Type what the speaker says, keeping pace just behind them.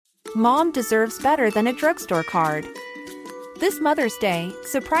Mom deserves better than a drugstore card. This Mother's Day,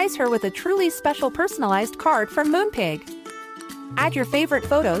 surprise her with a truly special personalized card from Moonpig. Add your favorite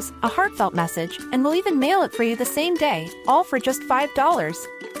photos, a heartfelt message, and we'll even mail it for you the same day, all for just $5.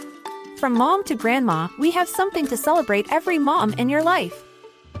 From mom to grandma, we have something to celebrate every mom in your life.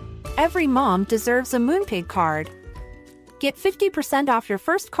 Every mom deserves a Moonpig card. Get 50% off your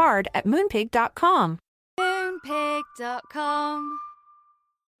first card at moonpig.com. Moonpig.com.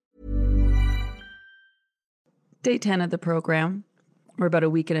 Day 10 of the program. We're about a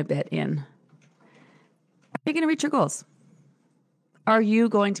week and a bit in. Are you going to reach your goals? Are you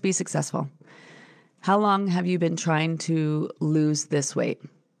going to be successful? How long have you been trying to lose this weight?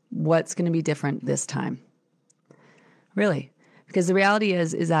 What's going to be different this time? Really? Because the reality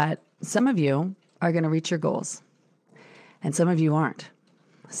is that some of you are going to reach your goals and some of you aren't.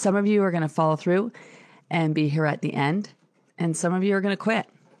 Some of you are going to follow through and be here at the end, and some of you are going to quit.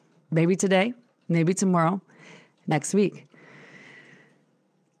 Maybe today, maybe tomorrow, next week.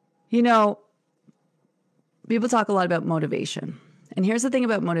 You know, people talk a lot about motivation. And here's the thing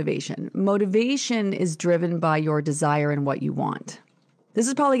about motivation. Motivation is driven by your desire and what you want. This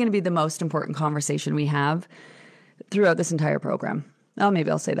is probably going to be the most important conversation we have throughout this entire program. Oh,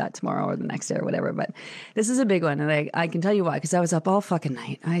 maybe I'll say that tomorrow or the next day or whatever. But this is a big one. And I can tell you why, because I was up all fucking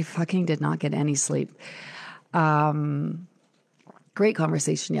night. I fucking did not get any sleep. Great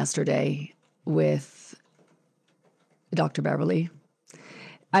conversation yesterday with Dr. Beverly.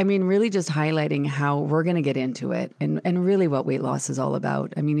 I mean, really just highlighting how we're going to get into it and really what weight loss is all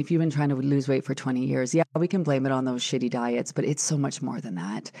about. I mean, if you've been trying to lose weight for 20 years, yeah, we can blame it on those shitty diets, but it's so much more than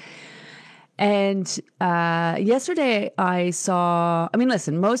that. And yesterday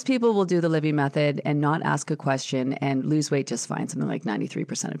listen, most people will do the Livy method and not ask a question and lose weight just fine. Something like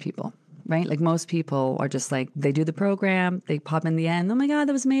 93% of people, right? Like most people are just like, they do the program, they pop in the end. Oh my God,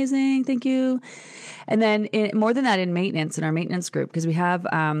 that was amazing. Thank you. And then more than that, in maintenance, in our maintenance group, because we have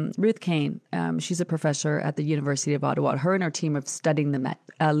Ruth Kane. She's a professor at the University of Ottawa. Her and her team are studying the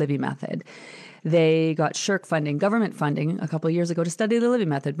Livy method. They got SSHRC funding, government funding, a couple of years ago to study the Livy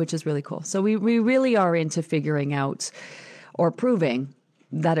method, which is really cool. So we really are into figuring out or proving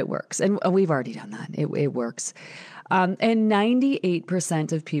that it works. And we've already done that. It works. And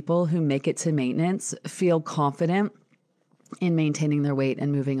 98% of people who make it to maintenance feel confident in maintaining their weight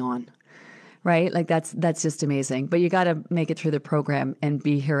and moving on. Right? Like that's just amazing. But you got to make it through the program and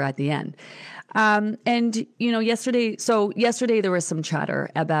be here at the end. And, you know, yesterday there was some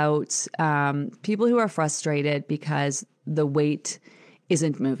chatter about people who are frustrated because the weight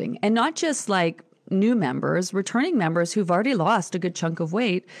isn't moving. And not just like new members, returning members who've already lost a good chunk of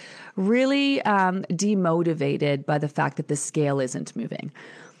weight, really demotivated by the fact that the scale isn't moving.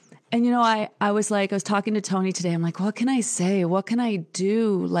 And, you know, I was talking to Tony today. I'm like, what can I say? What can I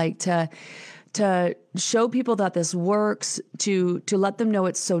do? Like to show people that this works, to let them know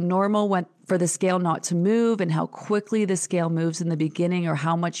it's so normal for the scale not to move, and how quickly the scale moves in the beginning or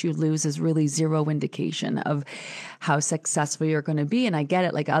how much you lose is really zero indication of how successful you're going to be. And I get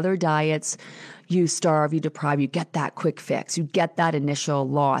it. Like other diets, you starve, you deprive, you get that quick fix, you get that initial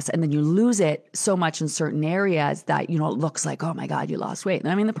loss, and then you lose it so much in certain areas that, you know, it looks like, oh my God, you lost weight.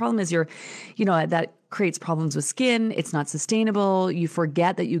 And I mean, the problem is that creates problems with skin. It's not sustainable. You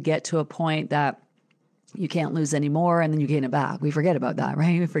forget that you get to a point that you can't lose anymore, and then you gain it back. We forget about that,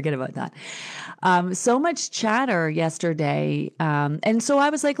 right? We forget about that. So much chatter yesterday. And so I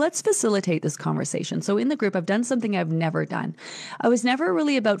was like, let's facilitate this conversation. So in the group, I've done something I've never done. I was never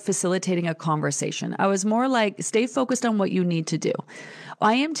really about facilitating a conversation. I was more like, stay focused on what you need to do.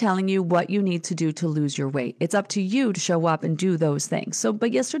 I am telling you what you need to do to lose your weight. It's up to you to show up and do those things.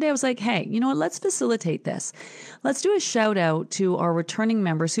 But yesterday I was like, hey, you know what? Let's facilitate this. Let's do a shout out to our returning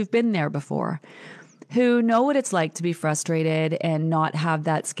members who've been there before, who know what it's like to be frustrated and not have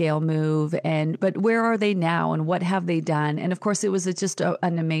that scale move. But where are they now and what have they done? And of course, it was just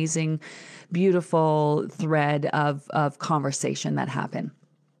an amazing, beautiful thread of conversation that happened.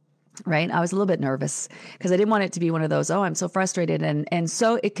 Right. I was a little bit nervous because I didn't want it to be one of those, oh, I'm so frustrated. And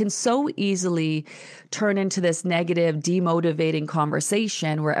so it can so easily turn into this negative, demotivating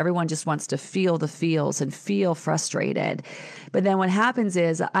conversation where everyone just wants to feel the feels and feel frustrated. But then what happens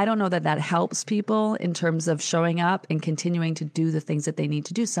is, I don't know that helps people in terms of showing up and continuing to do the things that they need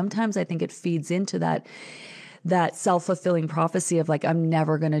to do. Sometimes I think it feeds into that self-fulfilling prophecy of like, I'm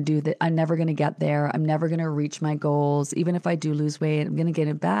never going to do that. I'm never going to get there. I'm never going to reach my goals. Even if I do lose weight, I'm going to get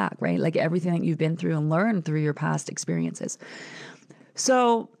it back, right? Like everything that you've been through and learned through your past experiences.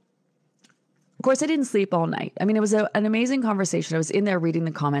 So, of course, I didn't sleep all night. I mean, it was an amazing conversation. I was in there reading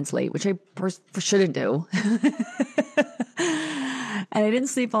the comments late, which I shouldn't do. And I didn't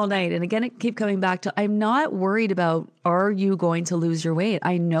sleep all night. And again, it keep coming back to, I'm not worried about, are you going to lose your weight?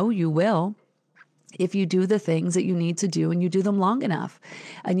 I know you will. If you do the things that you need to do and you do them long enough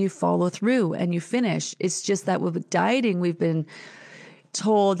and you follow through and you finish. It's just that with dieting, we've been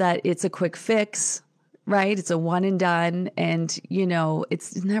told that it's a quick fix, right? It's a one and done. And,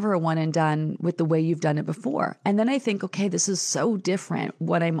 it's never a one and done with the way you've done it before. And then I think, okay, this is so different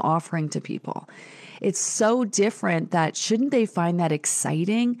what I'm offering to people. It's so different that shouldn't they find that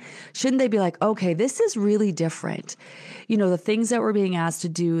exciting? Shouldn't they be like, okay, this is really different? The things that we're being asked to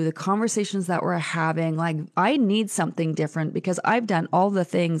do, the conversations that we're having, like I need something different because I've done all the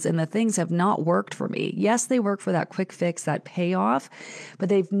things and the things have not worked for me. Yes, they work for that quick fix, that payoff, but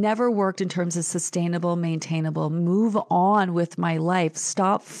they've never worked in terms of sustainable, maintainable, move on with my life.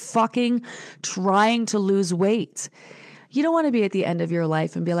 Stop fucking trying to lose weight. You don't want to be at the end of your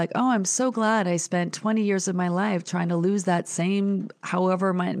life and be like, oh, I'm so glad I spent 20 years of my life trying to lose that same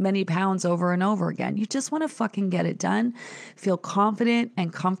however many pounds over and over again. You just want to fucking get it done, feel confident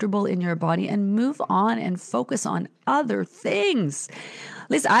and comfortable in your body and move on and focus on other things.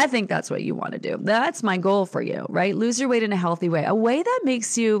 At least I think that's what you want to do. That's my goal for you, right? Lose your weight in a healthy way, a way that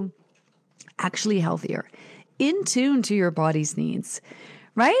makes you actually healthier, in tune to your body's needs.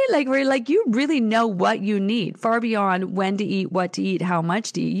 Right? Like you really know what you need far beyond when to eat, what to eat, how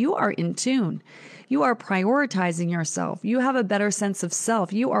much to eat. You are in tune. You are prioritizing yourself. You have a better sense of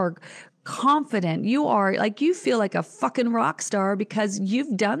self. You are confident. You are you feel like a fucking rock star because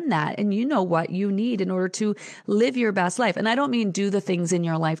you've done that and you know what you need in order to live your best life. And I don't mean do the things in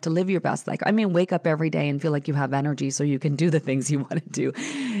your life to live your best life. I mean, wake up every day and feel like you have energy so you can do the things you want to do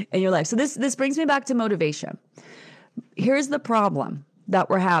in your life. So this brings me back to motivation. Here's the problem that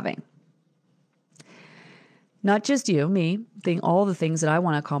we're having. Not just you, me, all the things that I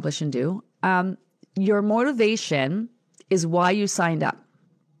want to accomplish and do. Your motivation is why you signed up.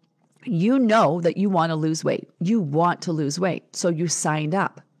 You know that you want to lose weight. You want to lose weight. So you signed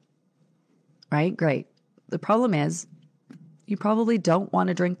up. Right? Great. The problem is you probably don't want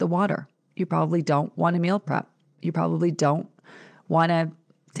to drink the water. You probably don't want to meal prep. You probably don't want to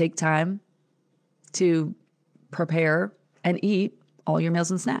take time to prepare and eat all your meals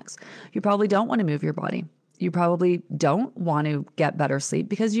and snacks. You probably don't want to move your body. You probably don't want to get better sleep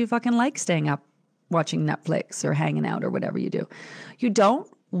because you fucking like staying up watching Netflix or hanging out or whatever you do. You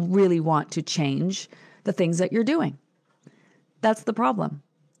don't really want to change the things that you're doing. That's the problem.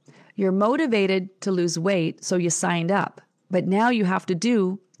 You're motivated to lose weight, so you signed up. But now you have to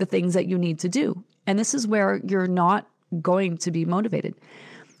do the things that you need to do. And this is where you're not going to be motivated.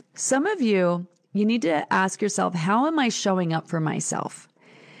 Some of you need to ask yourself, how am I showing up for myself?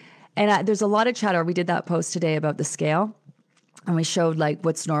 And there's a lot of chatter. We did that post today about the scale, and we showed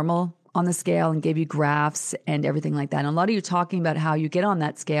what's normal on the scale and gave you graphs and everything like that. And a lot of you talking about how you get on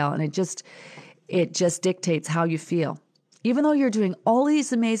that scale, and it just dictates how you feel. Even though you're doing all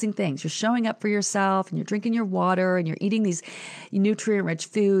these amazing things, you're showing up for yourself and you're drinking your water and you're eating these nutrient-rich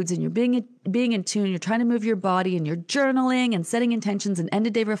foods and you're being in tune, you're trying to move your body and you're journaling and setting intentions and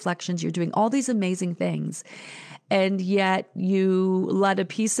end-of-day reflections. You're doing all these amazing things. And yet you let a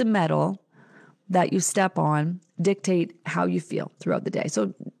piece of metal that you step on dictate how you feel throughout the day.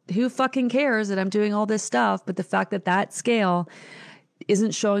 So who fucking cares that I'm doing all this stuff? But the fact that scale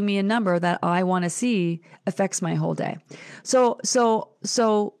isn't showing me a number that I want to see affects my whole day. So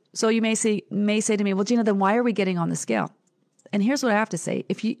you may say to me, well, Gina, then why are we getting on the scale? And here's what I have to say.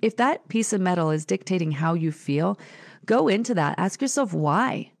 If that piece of metal is dictating how you feel, go into that. Ask yourself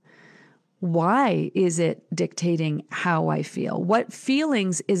why. Why is it dictating how I feel? What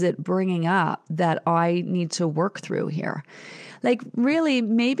feelings is it bringing up that I need to work through here? Really,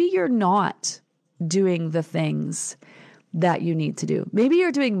 maybe you're not doing the things that you need to do. Maybe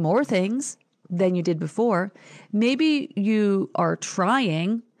you're doing more things than you did before. Maybe you are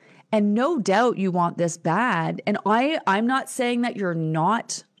trying, and no doubt you want this bad. And I'm not saying that you're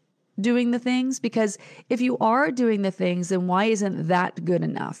not doing the things, because if you are doing the things, then why isn't that good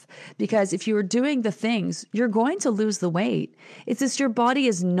enough? Because if you are doing the things, you're going to lose the weight. It's just your body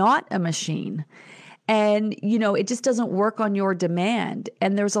is not a machine. And, it just doesn't work on your demand.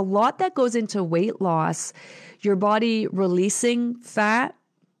 And there's a lot that goes into weight loss. Your body releasing fat,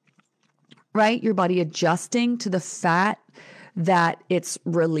 right? Your body adjusting to the fat that it's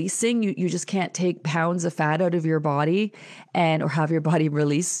releasing. You just can't take pounds of fat out of your body or have your body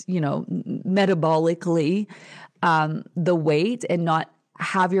release, metabolically, the weight and not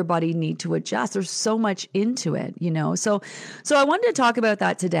have your body need to adjust. There's so much into it, So I wanted to talk about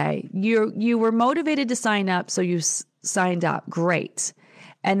that today. You were motivated to sign up, so you signed up. Great.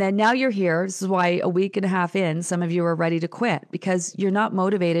 And then now you're here. This is why a week and a half in, some of you are ready to quit because you're not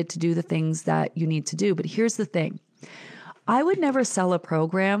motivated to do the things that you need to do. But here's the thing. I would never sell a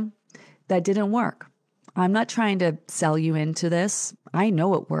program that didn't work. I'm not trying to sell you into this. I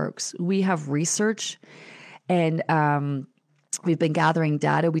know it works. We have research and we've been gathering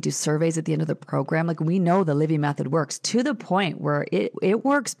data. We do surveys at the end of the program. Like, we know the Livy method works to the point where it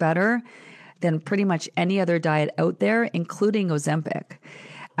works better than pretty much any other diet out there, including Ozempic.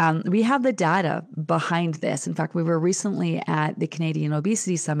 We have the data behind this. In fact, we were recently at the Canadian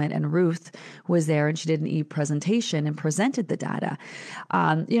Obesity Summit, and Ruth was there, and she did an e-presentation and presented the data.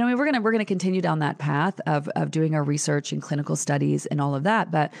 We're gonna continue down that path of doing our research and clinical studies and all of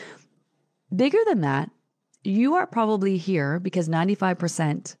that. But bigger than that, you are probably here because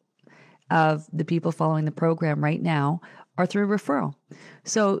 95% of the people following the program right now are through referral.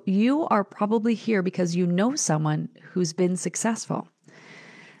 So you are probably here because you know someone who's been successful,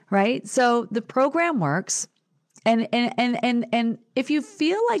 right? So the program works. And if you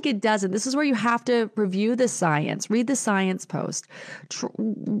feel like it doesn't, this is where you have to review the science, read the science post,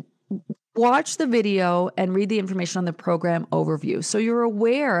 watch the video and read the information on the program overview. So you're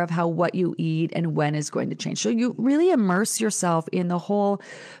aware of how what you eat and when is going to change. So you really immerse yourself in the whole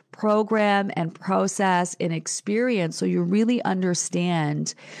program and process and experience. So you really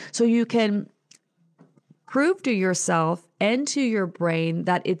understand, so you can prove to yourself and to your brain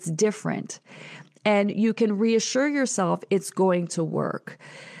that it's different. And you can reassure yourself it's going to work.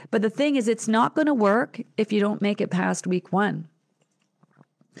 But the thing is, it's not going to work if you don't make it past week 1.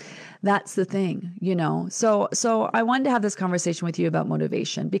 That's the thing, So I wanted to have this conversation with you about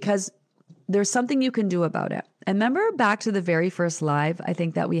motivation because there's something you can do about it. And remember back to the very first live, I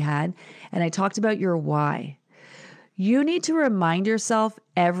think that we had, and I talked about your why. You need to remind yourself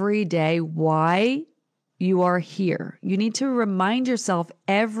every day why you are here. You need to remind yourself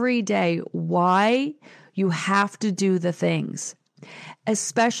every day why you have to do the things,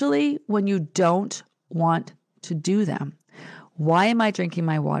 especially when you don't want to do them. Why am I drinking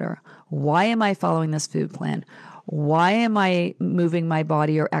my water? Why am I following this food plan? Why am I moving my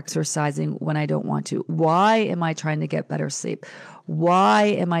body or exercising when I don't want to? Why am I trying to get better sleep? Why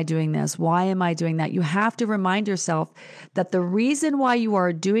am I doing this? Why am I doing that? You have to remind yourself that the reason why you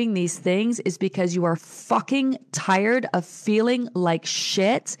are doing these things is because you are fucking tired of feeling like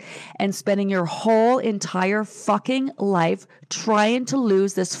shit and spending your whole entire fucking life trying to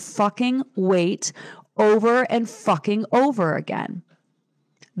lose this fucking weight over and fucking over again.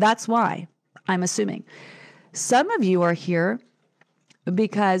 That's why, I'm assuming. Some of you are here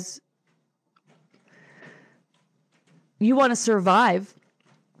because you want to survive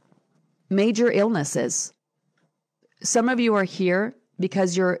major illnesses. Some of you are here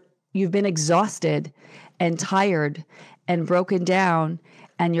because you've been exhausted and tired and broken down,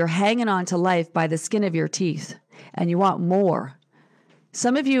 and you're hanging on to life by the skin of your teeth, and you want more.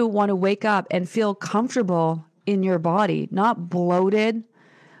 Some of you want to wake up and feel comfortable in your body, not bloated,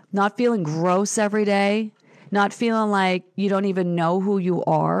 not feeling gross every day, not feeling like you don't even know who you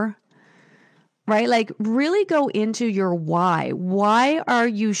are, right? Like, really go into your why. Why are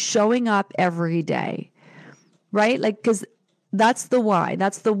you showing up every day, right? Like, because that's the why.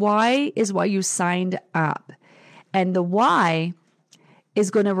 That's the why is why you signed up. And the why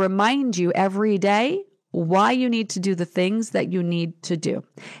is going to remind you every day why you need to do the things that you need to do.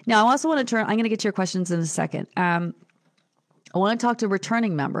 Now, I also want to I'm going to get to your questions in a second. I want to talk to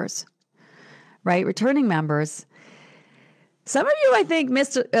returning members, right? Returning members. Some of you, I think,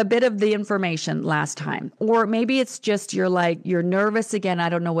 missed a bit of the information last time, or maybe it's just you're nervous again. I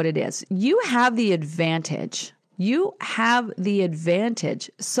don't know what it is. You have the advantage. You have the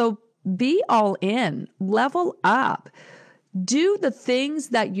advantage. So be all in, level up. Do the things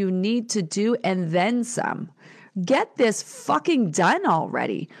that you need to do and then some. Get this fucking done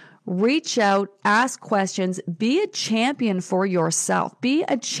already. Reach out, ask questions, be a champion for yourself. Be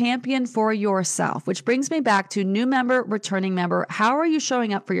a champion for yourself, which brings me back to new member, returning member. How are you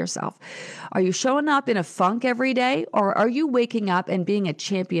showing up for yourself? Are you showing up in a funk every day, or are you waking up and being a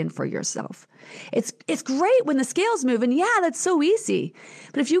champion for yourself? It's great when the scale's moving. Yeah, that's so easy.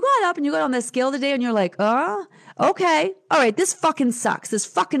 But if you got up and you got on the scale today and you're like, okay, all right, this fucking sucks. This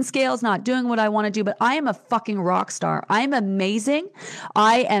fucking scale's not doing what I want to do, but I am a fucking rock star. I am amazing.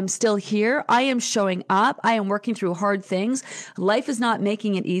 I am still here. I am showing up. I am working through hard things. Life is not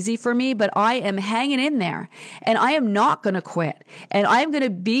making it easy for me, but I am hanging in there, and I am not going to quit. And I am going to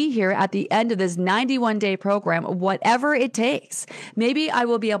be here at the end of this 91-day program, whatever it takes. Maybe I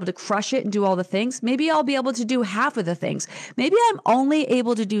will be able to crush it and do all the things. Maybe I'll be able to do half of the things. Maybe I'm only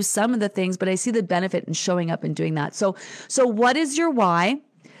able to do some of the things, but I see the benefit in showing up and doing that. So what is your why?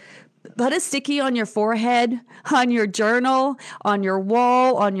 Put a sticky on your forehead, on your journal, on your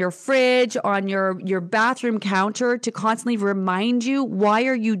wall, on your fridge, on your bathroom counter to constantly remind you why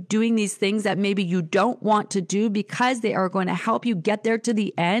are you doing these things that maybe you don't want to do, because they are going to help you get there to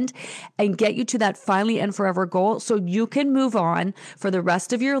the end and get you to that finally and forever goal so you can move on for the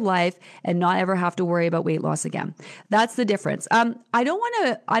rest of your life and not ever have to worry about weight loss again. That's the difference. I don't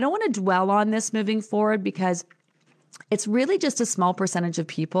want to dwell on this moving forward because it's really just a small percentage of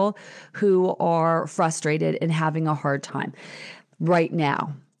people who are frustrated and having a hard time right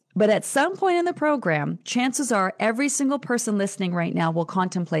now. But at some point in the program, chances are every single person listening right now will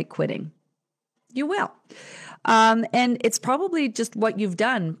contemplate quitting. You will. And it's probably just what you've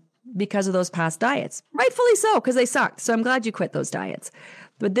done because of those past diets. Rightfully so, because they sucked. So I'm glad you quit those diets.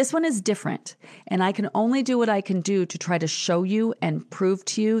 But this one is different. And I can only do what I can do to try to show you and prove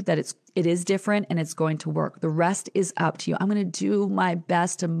to you that it is different and it's going to work. The rest is up to you. I'm going to do my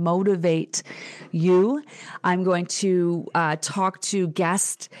best to motivate you. I'm going to talk to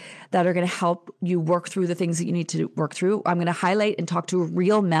guests that are going to help you work through the things that you need to work through. I'm going to highlight and talk to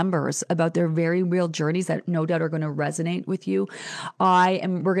real members about their very real journeys that no doubt are going to resonate with you.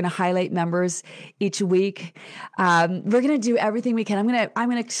 We're going to highlight members each week. We're going to do everything we can. I'm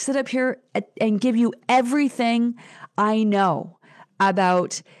going to sit up here and give you everything I know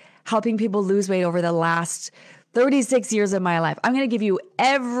about helping people lose weight over the last 36 years of my life. I'm going to give you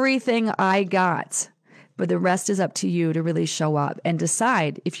everything I got, but the rest is up to you to really show up and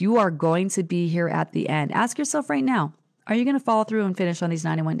decide if you are going to be here at the end. Ask yourself right now, are you going to follow through and finish on these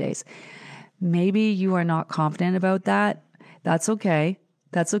 91 days? Maybe you are not confident about that. That's okay.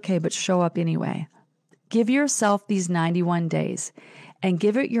 That's okay, but show up anyway. Give yourself these 91 days and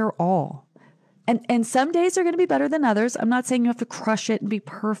give it your all. And some days are going to be better than others. I'm not saying you have to crush it and be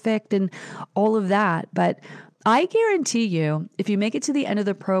perfect and all of that, but I guarantee you, if you make it to the end of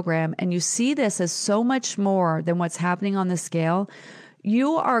the program and you see this as so much more than what's happening on the scale,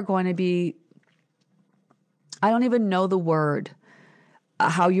 you are going to be, I don't even know the word,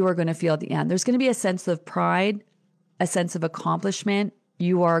 how you are going to feel at the end. There's going to be a sense of pride, a sense of accomplishment.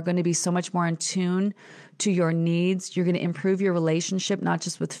 You are going to be so much more in tune to your needs. You're going to improve your relationship, not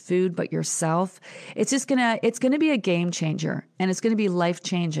just with food, but yourself. It's going to be a game changer, and it's going to be life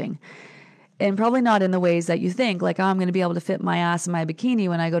changing. And probably not in the ways that you think, like, oh, I'm going to be able to fit my ass in my bikini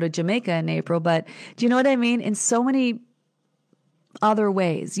when I go to Jamaica in April. But do you know what I mean? In so many other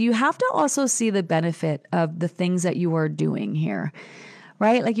ways, you have to also see the benefit of the things that you are doing here.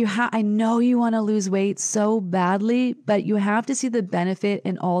 Right? Like I know you want to lose weight so badly, but you have to see the benefit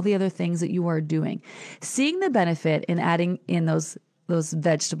in all the other things that you are doing. Seeing the benefit in adding in those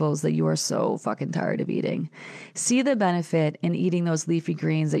vegetables that you are so fucking tired of eating. See the benefit in eating those leafy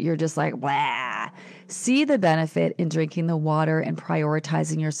greens that you're just like, blah. See the benefit in drinking the water and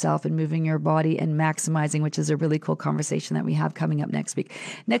prioritizing yourself and moving your body and maximizing, which is a really cool conversation that we have coming up next week.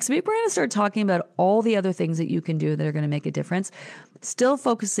 Next week, we're going to start talking about all the other things that you can do that are going to make a difference. Still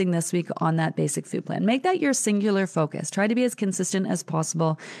focusing this week on that basic food plan. Make that your singular focus. Try to be as consistent as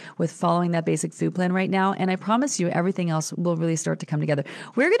possible with following that basic food plan right now. And I promise you, everything else will really start to come together.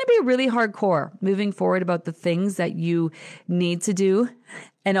 We're going to be really hardcore moving forward about the things that you need to do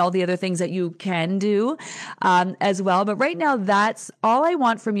and all the other things that you can do as well. But right now, that's all I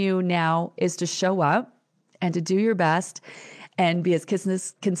want from you now is to show up and to do your best and be as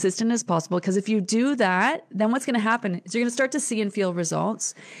consistent as possible. Because if you do that, then what's going to happen is you're going to start to see and feel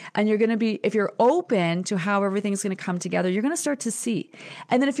results. And you're going to be, if you're open to how everything's going to come together, you're going to start to see.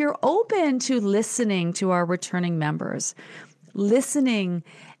 And then if you're open to listening to our returning members, listening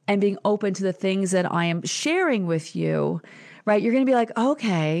and being open to the things that I am sharing with you, right? You're going to be like,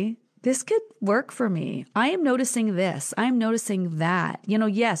 okay, this could work for me. I am noticing this. I'm noticing that.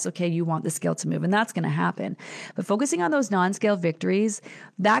 Yes, okay, you want the scale to move, and that's going to happen. But focusing on those non-scale victories,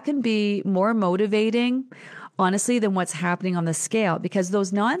 that can be more motivating, honestly, than what's happening on the scale, because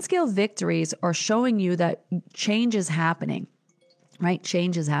those non-scale victories are showing you that change is happening, right?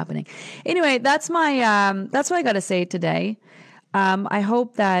 Change is happening. Anyway, that's what I got to say today. I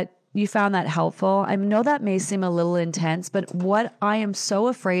hope that you found that helpful. I know that may seem a little intense, but what I am so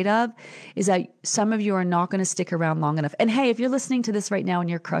afraid of is that some of you are not going to stick around long enough. And hey, if you're listening to this right now and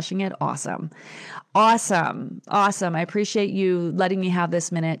you're crushing it, awesome. Awesome. Awesome. I appreciate you letting me have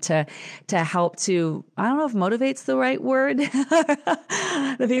this minute to help to, I don't know if motivate's the right word.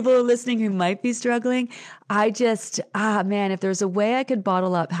 The people who are listening who might be struggling. I just, man, if there's a way I could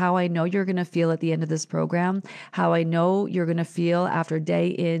bottle up how I know you're going to feel at the end of this program, how I know you're going to feel after day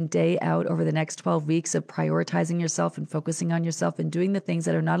in, day day out over the next 12 weeks of prioritizing yourself and focusing on yourself and doing the things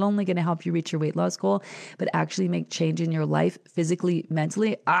that are not only going to help you reach your weight loss goal, but actually make change in your life, physically,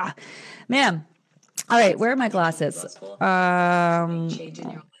 mentally. Man. All right. Where are my glasses?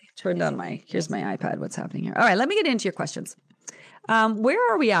 Turned on here's my iPad. What's happening here? All right. Let me get into your questions.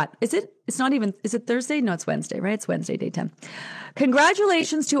 Where are we at? Is it Thursday? No, it's Wednesday, right? It's Wednesday, day 10.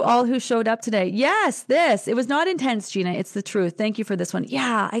 Congratulations to all who showed up today. Yes, it was not intense, Gina. It's the truth. Thank you for this one.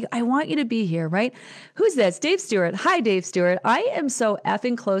 Yeah, I want you to be here, right? Who's this? Dave Stewart. Hi, Dave Stewart. I am so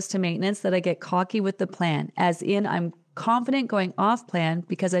effing close to maintenance that I get cocky with the plan, as in I'm confident going off plan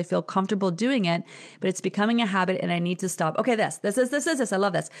because I feel comfortable doing it, but it's becoming a habit and I need to stop. Okay, this. I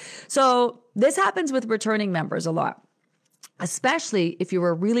love this. So this happens with returning members a lot, especially if you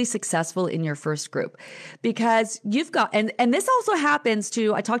were really successful in your first group, because you've got, and this also happens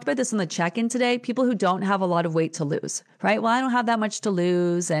to, I talked about this in the check-in today, people who don't have a lot of weight to lose, right? Well, I don't have that much to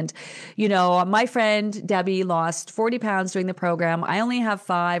lose. And, my friend Debbie lost 40 pounds during the program. I only have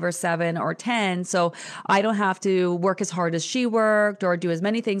 5 or 7 or 10. So I don't have to work as hard as she worked or do as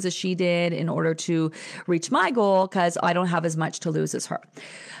many things as she did in order to reach my goal because I don't have as much to lose as her.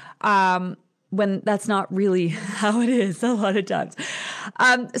 When that's not really how it is a lot of times.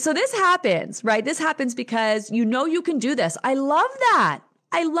 So this happens, right? This happens because you can do this. I love that.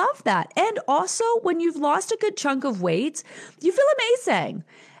 And also when you've lost a good chunk of weight, you feel amazing.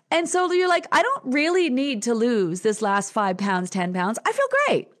 And so you're like, I don't really need to lose this last 5 pounds, 10 pounds. I feel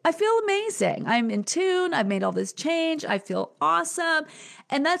great. I feel amazing. I'm in tune. I've made all this change. I feel awesome.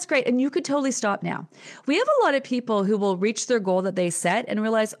 And that's great. And you could totally stop now. We have a lot of people who will reach their goal that they set and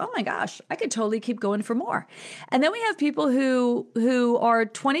realize, oh my gosh, I could totally keep going for more. And then we have people who are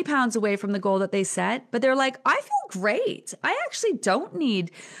 20 pounds away from the goal that they set, but they're like, I feel great. I actually don't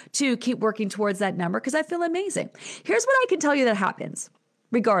need to keep working towards that number because I feel amazing. Here's what I can tell you that happens.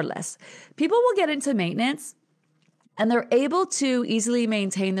 Regardless, people will get into maintenance and they're able to easily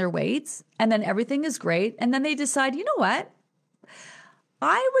maintain their weights and then everything is great. And then they decide, you know what?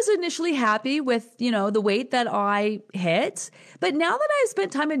 I was initially happy with, the weight that I hit, but now that I've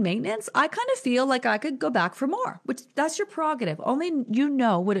spent time in maintenance, I kind of feel like I could go back for more, which that's your prerogative. Only you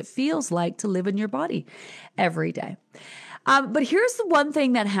know what it feels like to live in your body every day. But here's the one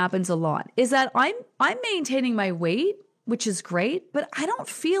thing that happens a lot is that I'm maintaining my weight, which is great, but I don't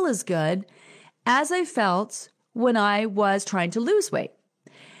feel as good as I felt when I was trying to lose weight.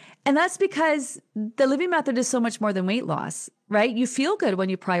 And that's because the Livy method is so much more than weight loss, right? You feel good when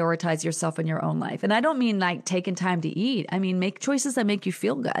you prioritize yourself in your own life. And I don't mean like taking time to eat. I mean, make choices that make you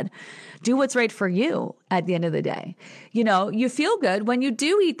feel good. Do what's right for you at the end of the day. You feel good when you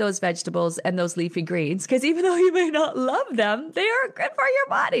do eat those vegetables and those leafy greens, because even though you may not love them, they are good for your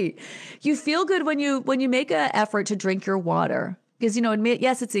body. You feel good when you make an effort to drink your water. Because,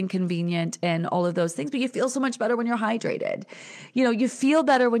 yes, it's inconvenient and all of those things, but you feel so much better when you're hydrated. You feel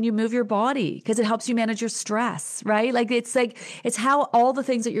better when you move your body because it helps you manage your stress, right? It's how all the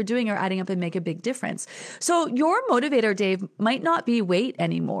things that you're doing are adding up and make a big difference. So your motivator, Dave, might not be weight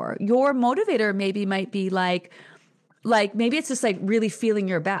anymore. Your motivator might be like maybe it's just like really feeling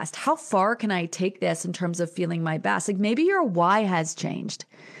your best. How far can I take this in terms of feeling my best? Like maybe your why has changed.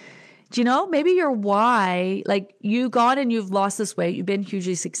 Do maybe your why, like you got and you've lost this weight, you've been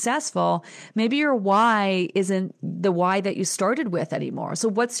hugely successful. Maybe your why isn't the why that you started with anymore. So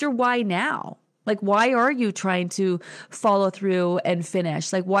what's your why now? Like, why are you trying to follow through and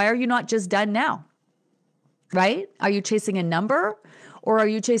finish? Like, why are you not just done now? Right? Are you chasing a number or are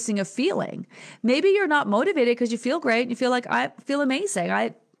you chasing a feeling? Maybe you're not motivated because you feel great and you feel like I feel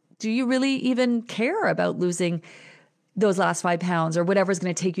amazing. Do you really even care about losing those last 5 pounds or whatever is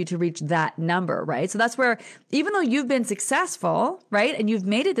going to take you to reach that number, right? So that's where, even though you've been successful, right, and you've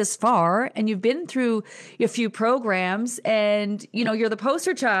made it this far and you've been through a few programs and, you're the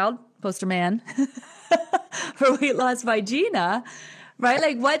poster man for weight loss by Gina, right?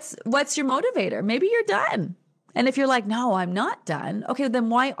 Like what's your motivator? Maybe you're done. And if you're like, no, I'm not done. Okay, then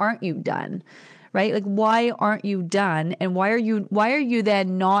why aren't you done? Right? Like, why aren't you done? And why are you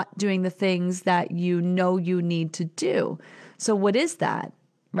then not doing the things that you know you need to do? So what is that?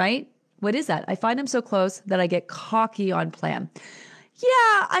 Right? What is that? I find I'm so close that I get cocky on plan.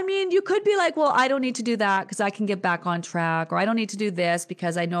 Yeah, I mean, you could be like, well, I don't need to do that because I can get back on track, or I don't need to do this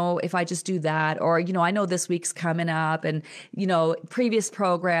because I know if I just do that, or, I know this week's coming up and, previous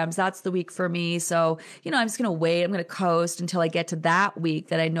programs, that's the week for me. So, I'm just going to wait. I'm going to coast until I get to that week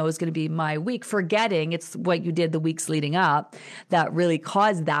that I know is going to be my week, forgetting it's what you did the weeks leading up that really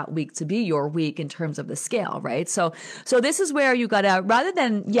caused that week to be your week in terms of the scale, right? So this is where you got to, rather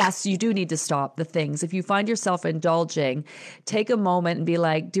than, yes, you do need to stop the things. If you find yourself indulging, take a moment moment and be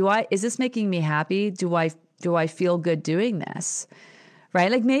like, is this making me happy? Do I feel good doing this? Right?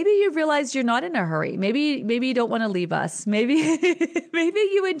 Like maybe you realize you're not in a hurry. Maybe you don't want to leave us. Maybe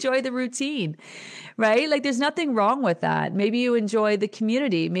you enjoy the routine, right? Like there's nothing wrong with that. Maybe you enjoy the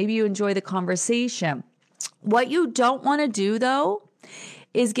community. Maybe you enjoy the conversation. What you don't want to do though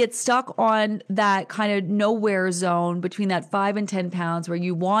is get stuck on that kind of nowhere zone between that 5 and 10 pounds where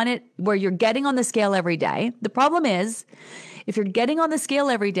you're getting on the scale every day. The problem is, if you're getting on the scale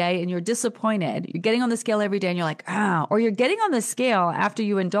every day and you're disappointed, you're getting on the scale every day and you're like, or you're getting on the scale after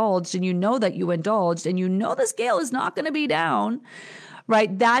you indulged and you know that you indulged and you know the scale is not going to be down,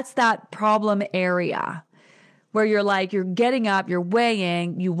 right? That's that problem area where you're like, you're getting up, you're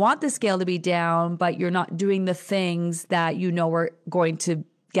weighing, you want the scale to be down, but you're not doing the things that you know are going to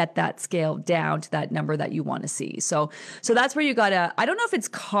get that scale down to that number that you want to see. So that's where you gotta, I don't know if it's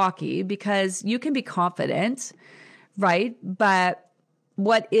cocky because you can be confident, right? But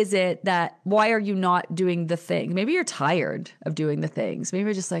what is it why are you not doing the thing? Maybe you're tired of doing the things. Maybe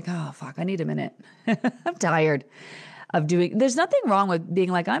you're just like, oh, fuck, I need a minute. I'm tired of doing, there's nothing wrong with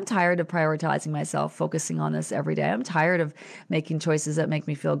being like, I'm tired of prioritizing myself, focusing on this every day. I'm tired of making choices that make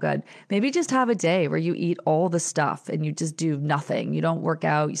me feel good. Maybe just have a day where you eat all the stuff and you just do nothing. You don't work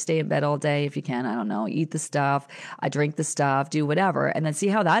out. You stay in bed all day if you can. I don't know. Eat the stuff. I drink the stuff, do whatever, and then see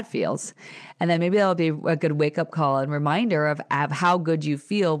how that feels. And then maybe that'll be a good wake-up call and reminder of how good you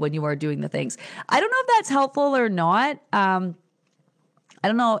feel when you are doing the things. I don't know if that's helpful or not. I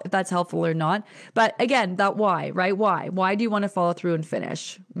don't know if that's helpful or not, but again, that why, right? Why do you want to follow through and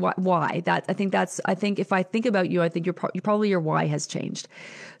finish? Why? I think if I think about you, I think probably your why has changed.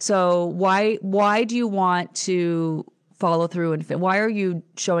 So why do you want to follow through and why are you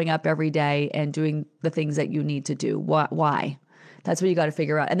showing up every day and doing the things that you need to do? Why? That's what you got to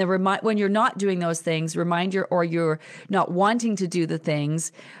figure out. And then when you're not doing those things, or you're not wanting to do the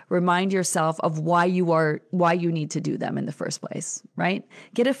things, remind yourself of why you need to do them in the first place, right?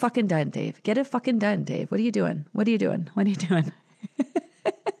 Get it fucking done, Dave. Get it fucking done, Dave. What are you doing? What are you doing? What are you doing?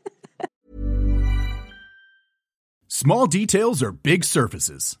 Small details are big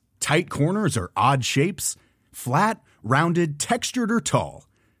surfaces. Tight corners are odd shapes. Flat, rounded, textured, or tall.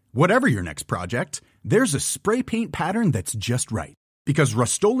 Whatever your next project, there's a spray paint pattern that's just right. Because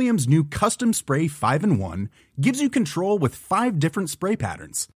Rust-Oleum's new Custom Spray 5-in-1 gives you control with 5 different spray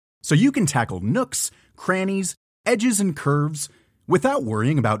patterns. So you can tackle nooks, crannies, edges, and curves without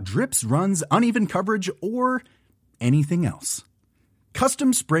worrying about drips, runs, uneven coverage, or anything else.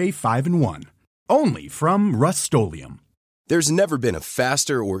 Custom Spray 5-in-1. Only from Rust-Oleum. There's never been a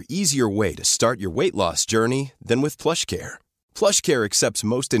faster or easier way to start your weight loss journey than with PlushCare. PlushCare accepts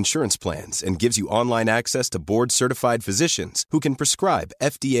most insurance plans and gives you online access to board-certified physicians who can prescribe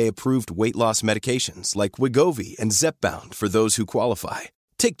FDA-approved weight loss medications like Wegovy and Zepbound for those who qualify.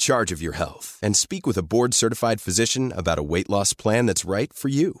 Take charge of your health and speak with a board-certified physician about a weight loss plan that's right for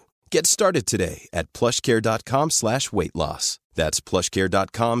you. Get started today at plushcare.com/weightloss. That's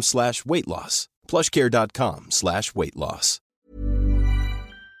plushcare.com/weightloss. plushcare.com/weightloss.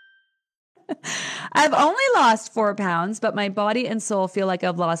 I've only lost 4 pounds, but my body and soul feel like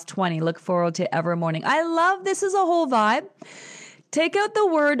I've lost 20. Look forward to ever morning. I love this is a whole vibe. Take out the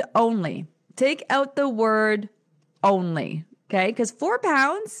word only. Take out the word only. Okay. Because 4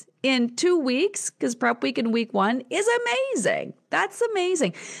 pounds in 2 weeks, because prep week in week 1 is amazing. That's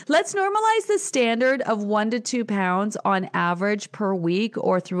amazing. Let's normalize the standard of 1 to 2 pounds on average per week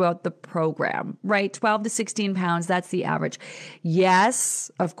or throughout the program, right? 12 to 16 pounds, that's the average.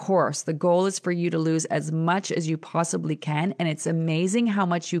 Yes, of course, the goal is for you to lose as much as you possibly can. And it's amazing how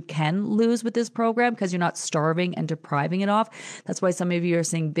much you can lose with this program because you're not starving and depriving it off. That's why some of you are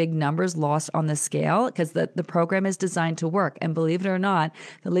seeing big numbers lost on the scale because the program is designed to work. And believe it or not,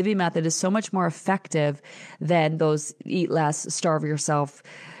 the Livy method is so much more effective than those eat less, starve yourself,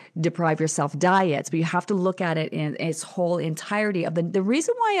 deprive yourself diets. But you have to look at it in its whole entirety. The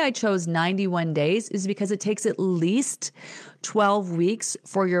reason why I chose 91 days is because it takes at least 12 weeks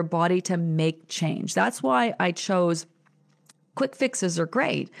for your body to make change. That's why I chose quick fixes are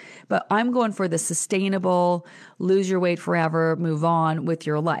great, but I'm going for the sustainable, lose your weight forever, move on with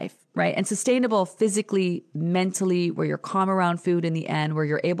your life. Right. And sustainable physically, mentally, where you're calm around food in the end, where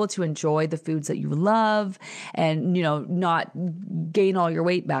you're able to enjoy the foods that you love and, not gain all your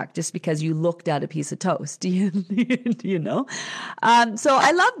weight back just because you looked at a piece of toast, So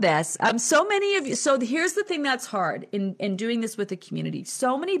I love this. So many of you. So here's the thing that's hard in doing this with the community.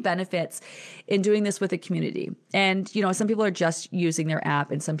 So many benefits in doing this with a community. And, some people are just using their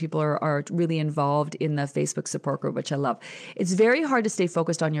app and some people are really involved in the Facebook support group, which I love. It's very hard to stay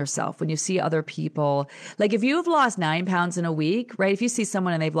focused on yourself. yourself when you see other people. Like if you've lost 9 pounds in a week, right? If you see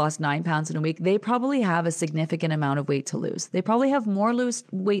someone and they've lost 9 pounds in a week, they probably have a significant amount of weight to lose. They probably have more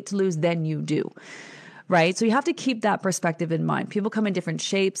weight to lose than you do. Right? So you have to keep that perspective in mind. People come in different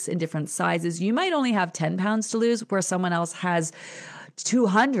shapes, in different sizes. You might only have 10 pounds to lose where someone else has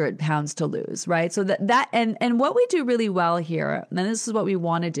 200 pounds to lose, right? So and what we do really well here, and this is what we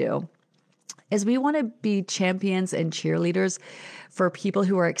want to do, is we want to be champions and cheerleaders for people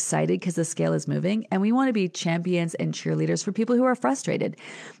who are excited because the scale is moving. And we want to be champions and cheerleaders for people who are frustrated.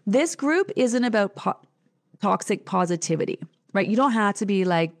 This group isn't about toxic positivity. Right? You don't have to be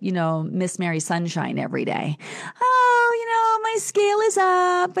like, Miss Mary Sunshine every day. Oh, my scale is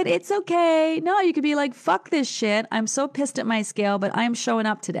up, but it's okay. No, you could be like, fuck this shit. I'm so pissed at my scale, but I'm showing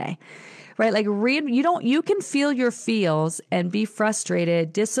up today. Right? Like you can feel your feels and be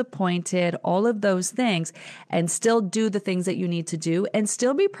frustrated, disappointed, all of those things, and still do the things that you need to do and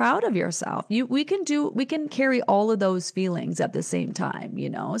still be proud of yourself. We can carry all of those feelings at the same time,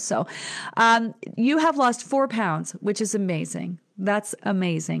 So, you have lost 4 pounds, which is amazing. That's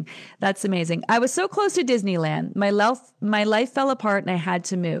amazing. That's amazing. I was so close to Disneyland. My life fell apart and I had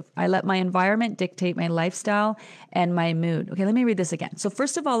to move. I let my environment dictate my lifestyle and my mood. Okay, let me read this again. So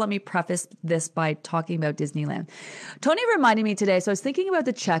first of all, let me preface this by talking about Disneyland. Tony reminded me today, so I was thinking about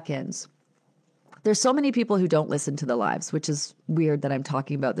the check-ins. There's so many people who don't listen to the lives, which is weird that I'm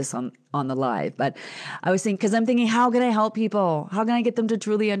talking about this on the live. But I was thinking, because I'm thinking, how can I help people? How can I get them to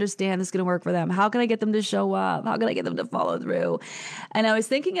truly understand this is going to work for them? How can I get them to show up? How can I get them to follow through? And I was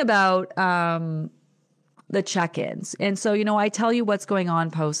thinking about the check-ins. And so, I tell you what's going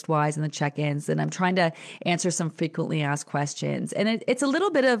on post-wise in the check-ins, and I'm trying to answer some frequently asked questions. And it's a little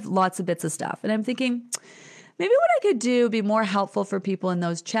bit of lots of bits of stuff. And I'm thinking, maybe what I could do would be more helpful for people in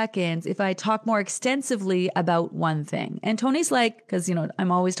those check-ins if I talk more extensively about one thing. And Tony's like, because,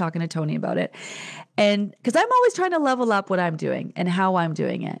 I'm always talking to Tony about it. And because I'm always trying to level up what I'm doing and how I'm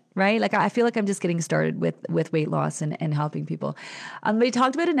doing it, right? Like I feel like I'm just getting started with weight loss and helping people. But he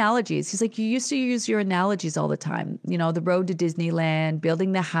talked about analogies. He's like, you used to use your analogies all the time. The road to Disneyland,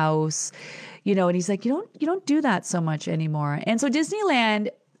 building the house, and he's like, you don't do that so much anymore. And so Disneyland,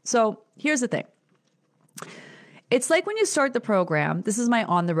 so here's the thing. It's like when you start the program, this is my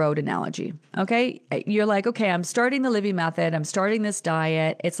on the road analogy. Okay. You're like, okay, I'm starting the Livy method. I'm starting this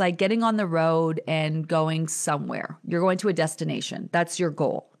diet. It's like getting on the road and going somewhere. You're going to a destination. That's your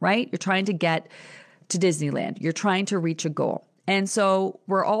goal, right? You're trying to get to Disneyland. You're trying to reach a goal. And so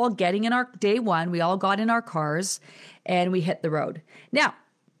we're all getting in our day one. We all got in our cars and we hit the road. Now,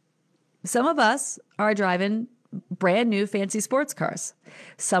 some of us are driving brand new fancy sports cars.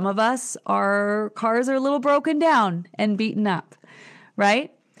 Some of us, our cars are a little broken down and beaten up,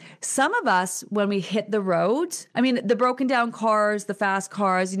 right? Some of us, when we hit the road, the broken down cars, the fast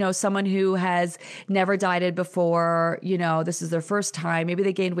cars, someone who has never dieted before, this is their first time. Maybe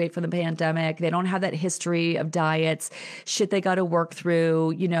they gained weight from the pandemic. They don't have that history of diets, shit they got to work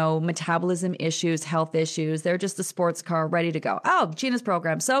through, metabolism issues, health issues. They're just a sports car ready to go. Oh, Gina's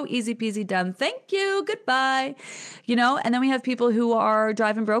program. So easy peasy done. Thank you. Goodbye. And then we have people who are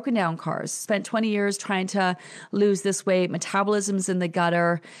driving broken down cars, spent 20 years trying to lose this weight, metabolism's in the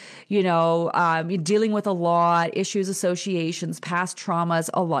gutter, dealing with a lot, issues, associations, past traumas,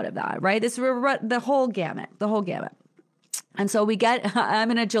 a lot of that, right? It's the whole gamut. And so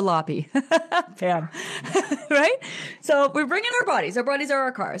I'm in a jalopy, Pam, right? So we're bringing our bodies. Our bodies are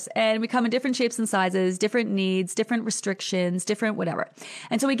our cars, and we come in different shapes and sizes, different needs, different restrictions, different whatever.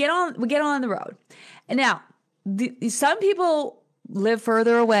 And so we get on the road. And now some people live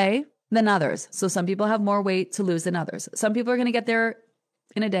further away than others. So some people have more weight to lose than others. Some people are going to get there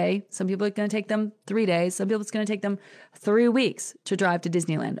in a day. Some people it's going to take them 3 days. Some people it's going to take them 3 weeks to drive to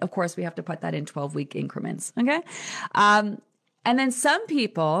Disneyland. Of course, we have to put that in 12-week increments. Okay. And then some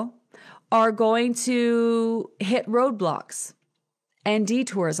people are going to hit roadblocks and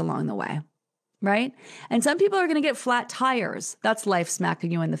detours along the way. Right? And some people are going to get flat tires. That's life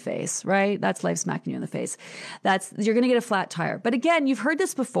smacking you in the face, right? That's life smacking you in the face. You're going to get a flat tire. But again, you've heard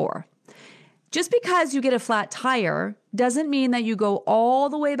this before. Just because you get a flat tire doesn't mean that you go all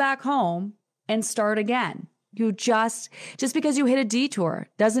the way back home and start again. Just because you hit a detour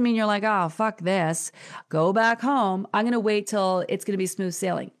doesn't mean you're like, oh, fuck this. Go back home. I'm going to wait till it's going to be smooth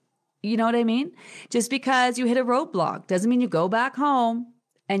sailing. You know what I mean? Just because you hit a roadblock doesn't mean you go back home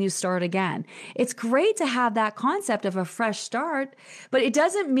and you start again. It's great to have that concept of a fresh start, but it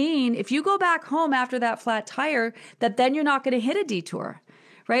doesn't mean if you go back home after that flat tire that then you're not going to hit a detour.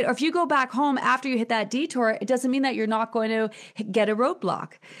 right? Or if you go back home after you hit that detour, it doesn't mean that you're not going to get a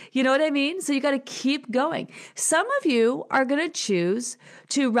roadblock. You know what I mean? So you got to keep going. Some of you are going to choose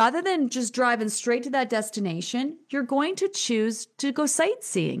to, rather than just driving straight to that destination, you're going to choose to go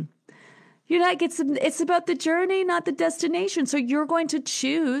sightseeing. It's about the journey, not the destination. So you're going to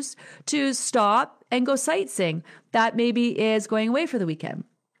choose to stop and go sightseeing. That maybe is going away for the weekend.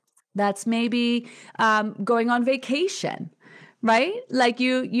 That's maybe going on vacation, right? Like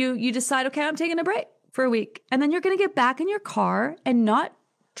you decide, okay, I'm taking a break for a week. And then you're going to get back in your car and not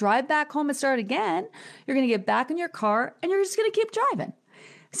drive back home and start again. You're going to get back in your car and you're just going to keep driving.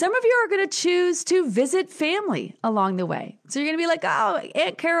 Some of you are going to choose to visit family along the way. So you're going to be like, oh,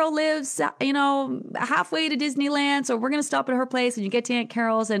 Aunt Carol lives, halfway to Disneyland. So we're going to stop at her place, and you get to Aunt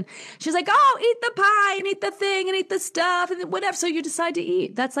Carol's and she's like, oh, eat the pie and eat the thing and eat the stuff and whatever. So you decide to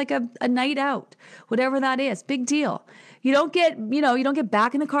eat. That's like a night out, whatever that is. Big deal. You don't get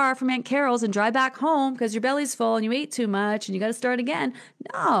back in the car from Aunt Carol's and drive back home because your belly's full and you ate too much and you got to start again.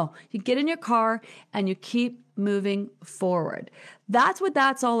 No, you get in your car and you keep moving forward. That's what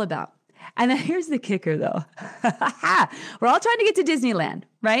that's all about. And then here's the kicker though. We're all trying to get to Disneyland,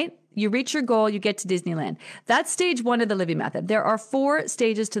 right? You reach your goal, you get to Disneyland. That's stage 1 of the Livy method. There are 4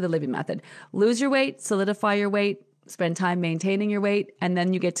 stages to the Livy method. Lose your weight, solidify your weight, spend time maintaining your weight, and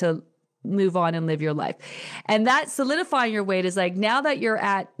then you get to move on and live your life. And that solidifying your weight is like, now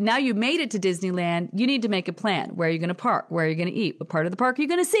you made it to Disneyland, you need to make a plan. Where are you going to park? Where are you going to eat? What part of the park are you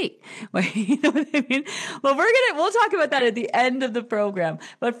going to see? You know what I mean? Well, we'll talk about that at the end of the program.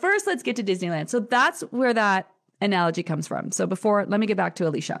 But first, let's get to Disneyland. So that's where that analogy comes from. So let me get back to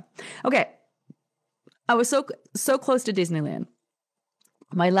Alicia. Okay. I was so close to Disneyland.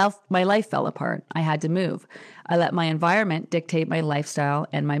 My life fell apart. I had to move. I let my environment dictate my lifestyle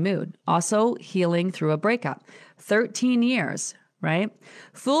and my mood. Also, healing through a breakup. 13 years, right?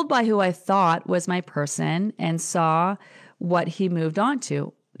 Fooled by who I thought was my person and saw what he moved on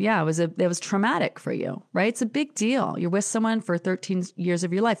to. Yeah, it was traumatic for you, right? It's a big deal. You're with someone for 13 years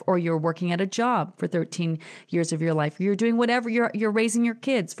of your life, or you're working at a job for 13 years of your life. You're doing whatever, you're raising your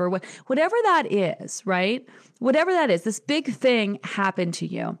kids for whatever that is, right? Whatever that is, this big thing happened to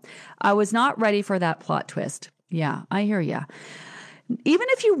you. I was not ready for that plot twist. Yeah, I hear ya. Even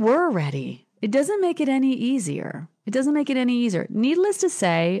if you were ready, it doesn't make it any easier. It doesn't make it any easier. Needless to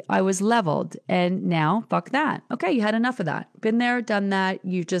say, I was leveled, and now fuck that. Okay, you had enough of that. Been there, done that.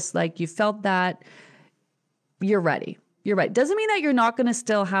 You felt that. You're ready. You're right. Doesn't mean that you're not going to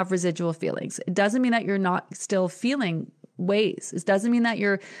still have residual feelings. It doesn't mean that you're not still feeling ways. It doesn't mean that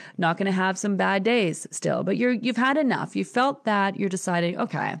you're not going to have some bad days still, but you've had enough. You felt that. You're deciding,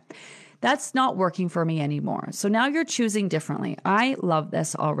 okay, that's not working for me anymore. So now you're choosing differently. I love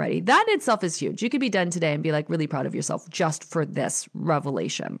this already. That in itself is huge. You could be done today and be like really proud of yourself just for this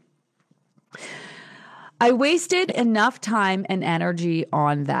revelation. I wasted enough time and energy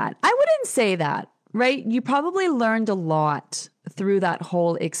on that. I wouldn't say that, right? You probably learned a lot through that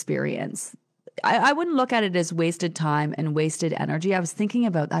whole experience. I wouldn't look at it as wasted time and wasted energy. I was thinking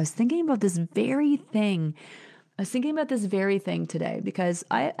about this very thing. I was thinking about this very thing today because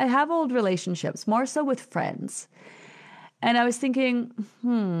I have old relationships, more so with friends. And I was thinking,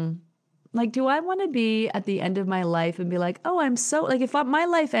 like, do I want to be at the end of my life and be like, oh, if my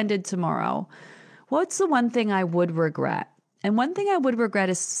life ended tomorrow, what's the one thing I would regret? And one thing I would regret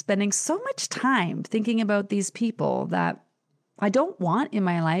is spending so much time thinking about these people that I don't want in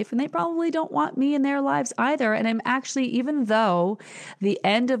my life, and they probably don't want me in their lives either. And I'm actually, even though the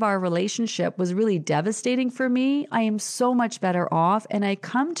end of our relationship was really devastating for me, I am so much better off. And I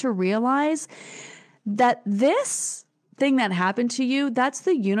come to realize that this thing that happened to you, that's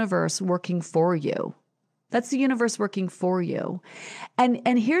the universe working for you. That's the universe working for you.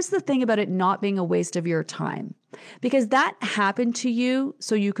 And here's the thing about it not being a waste of your time, because that happened to you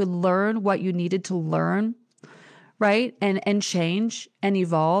so you could learn what you needed to learn, right? And change and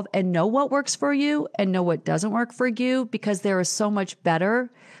evolve and know what works for you and know what doesn't work for you, because there is so much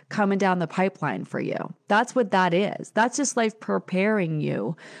better coming down the pipeline for you. That's what that is. That's just life preparing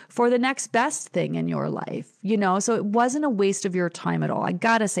you for the next best thing in your life, So it wasn't a waste of your time at all. I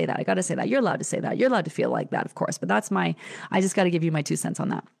gotta say that. You're allowed to say that. You're allowed to feel like that, of course, but I just got to give you my 2 cents on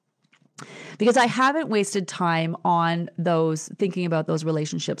that. Because I haven't wasted time on thinking about those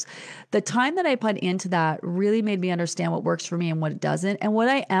relationships. The time that I put into that really made me understand what works for me and what it doesn't, and what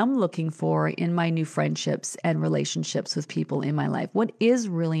I am looking for in my new friendships and relationships with people in my life. What is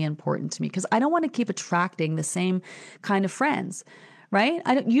really important to me, because I don't want to keep attracting the same kind of friends, right?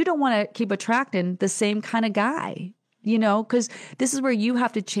 You don't want to keep attracting the same kind of guy. because this is where you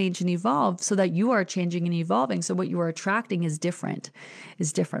have to change and evolve so that you are changing and evolving. So what you are attracting is different,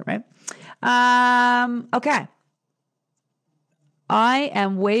 right? Okay. I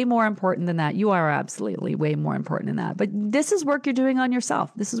am way more important than that. You are absolutely way more important than that. But this is work you're doing on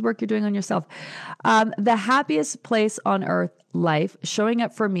yourself. The happiest place on earth, life, showing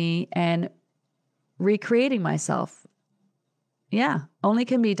up for me and recreating myself. Yeah, only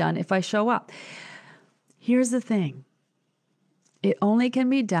can be done if I show up. Here's the thing. It only can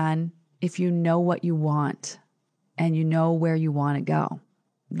be done if you know what you want and you know where you want to go.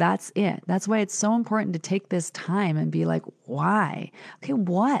 That's it. That's why it's so important to take this time and be like, why? Okay,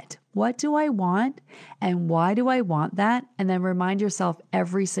 what? What do I want? And why do I want that? And then remind yourself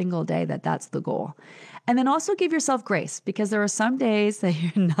every single day that that's the goal. And then also give yourself grace, because there are some days that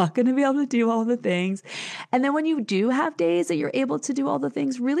you're not going to be able to do all the things. And then when you do have days that you're able to do all the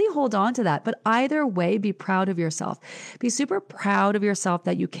things, really hold on to that. But either way, be proud of yourself. Be super proud of yourself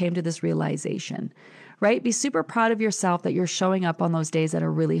that you came to this realization. Right? Be super proud of yourself that you're showing up on those days that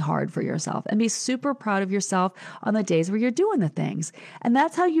are really hard for yourself, and be super proud of yourself on the days where you're doing the things. And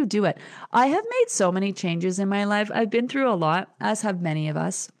that's how you do it. I have made so many changes in my life. I've been through a lot, as have many of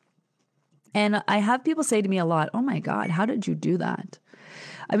us. And I have people say to me a lot, oh my God, how did you do that?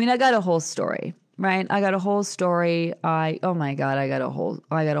 I mean, I got a whole story, right? I got a whole story. I got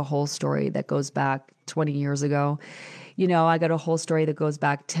a whole story that goes back 20 years ago. I got a whole story that goes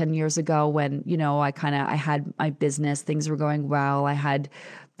back 10 years ago when, I had my business, things were going well. I had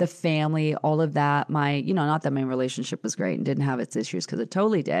the family, all of that. Not that my relationship was great and didn't have its issues, because it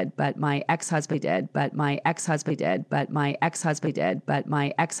totally did, but my ex-husband did, but my ex-husband did, but my ex-husband did, but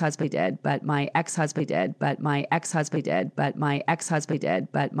my ex-husband did, but my ex-husband did, but my ex-husband did, but my ex-husband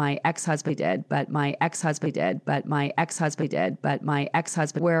did, but my ex-husband did, but my ex-husband did, but my ex-husband did, but my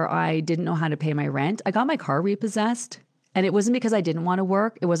ex-husband, where I didn't know how to pay my rent. I got my car repossessed. And it wasn't because I didn't want to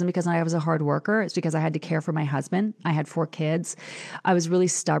work. It wasn't because I was a hard worker. It's because I had to care for my husband. I had 4 kids. I was really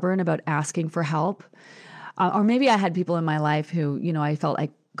stubborn about asking for help. Or maybe I had people in my life who, I felt I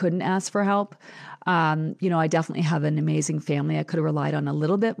couldn't ask for help. I definitely have an amazing family. I could have relied on a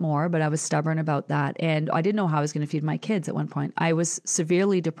little bit more, but I was stubborn about that. And I didn't know how I was going to feed my kids at one point. I was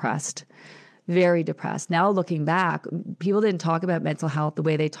severely depressed. Very depressed. Now looking back, people didn't talk about mental health the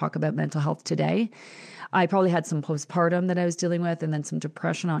way they talk about mental health today. I probably had some postpartum that I was dealing with, and then some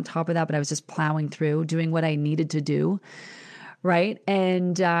depression on top of that, but I was just plowing through, doing what I needed to do, right?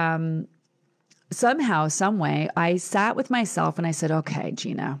 And somehow, some way, I sat with myself and I said, okay,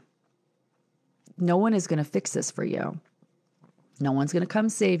 Gina, no one is going to fix this for you. No one's going to come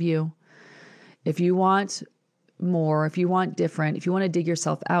save you. If you want more, if you want different, if you want to dig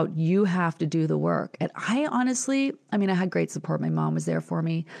yourself out, you have to do the work. And I honestly, I had great support. My mom was there for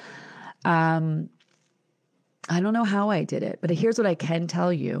me. I don't know how I did it, but here's what I can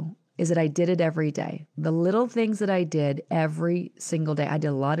tell you is that I did it every day. The little things that I did every single day. I did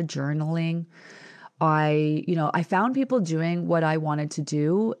a lot of journaling. I found people doing what I wanted to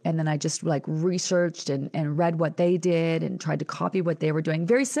do. And then I just researched and read what they did and tried to copy what they were doing.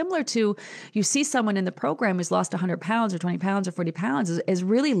 Very similar to, you see someone in the program who's lost 100 pounds or 20 pounds or 40 pounds is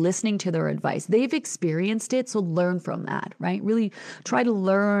really listening to their advice. They've experienced it. So learn from that, right? Really try to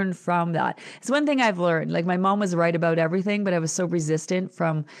learn from that. It's one thing I've learned. My mom was right about everything, but I was so resistant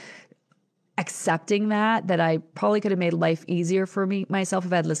from accepting that I probably could have made life easier for myself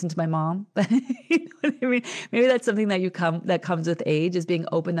if I had listened to my mom. You know what I mean? Maybe that's something that comes with age, is being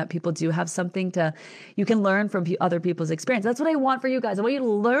open that people do have something you can learn from other people's experience. That's what I want for you guys. I want you to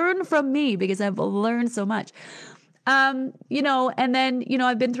learn from me, because I've learned so much. And then,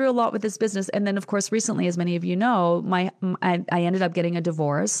 I've been through a lot with this business. And then of course, recently, as many of you know, I ended up getting a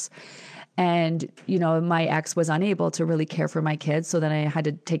divorce. And, my ex was unable to really care for my kids. So then I had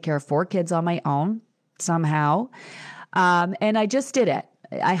to take care of 4 kids on my own somehow. And I just did it.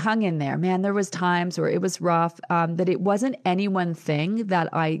 I hung in there. Man, there was times where it was rough, that it wasn't any one thing that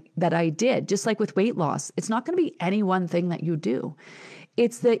I did. Just like with weight loss, it's not going to be any one thing that you do.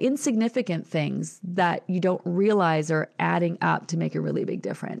 It's the insignificant things that you don't realize are adding up to make a really big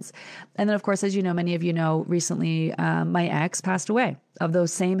difference. And then, of course, as you know, many of you know, recently my ex passed away of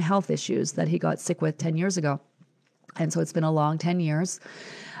those same health issues that he got sick with 10 years ago. And so it's been a long 10 years.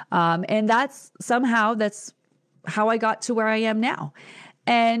 And that's how I got to where I am now.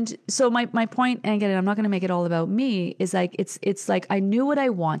 And so my point, and again, I'm not going to make it all about me, is it's like I knew what I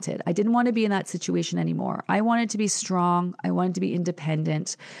wanted. I didn't want to be in that situation anymore. I wanted to be strong. I wanted to be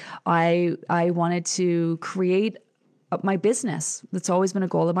independent. I wanted to create my business. That's always been a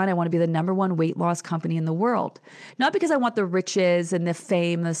goal of mine. I want to be the number one weight loss company in the world. Not because I want the riches and the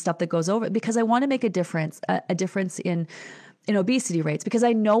fame, the stuff that goes over it, because I want to make a difference in obesity rates, because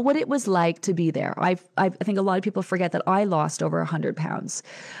I know what it was like to be there. I think a lot of people forget that I lost over 100 pounds.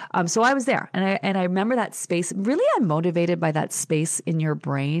 So I was there, and I remember that space. Really, I'm motivated by that space in your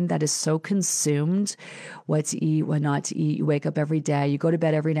brain that is so consumed. What to eat, what not to eat. You wake up every day, you go to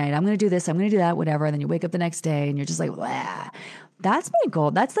bed every night. I'm going to do this, I'm going to do that, whatever. And then you wake up the next day and you're just like, blah. That's my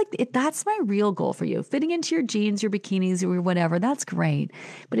goal. That's my real goal for you. Fitting into your jeans, your bikinis, or whatever, that's great.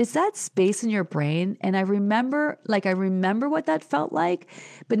 But it's that space in your brain. And I remember what that felt like,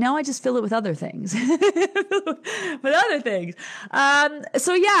 but now I just fill it with other things. So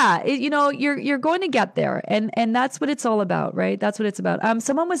yeah, you're going to get there. And that's what it's all about, right? That's what it's about.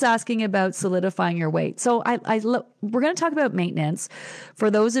 Someone was asking about solidifying your weight. So we're going to talk about maintenance for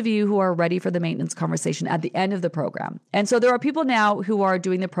those of you who are ready for the maintenance conversation at the end of the program. And so there are people now who are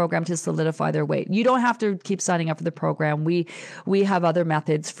doing the program to solidify their weight. You don't have to keep signing up for the program. We have other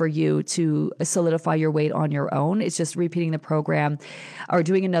methods for you to solidify your weight on your own. It's just repeating the program or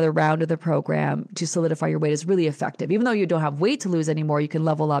doing another round of the program to solidify your weight is really effective. Even though you don't have weight to lose anymore, you can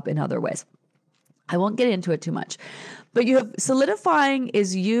level up in other ways. I won't get into it too much, but solidifying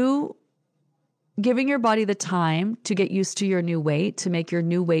is you giving your body the time to get used to your new weight, to make your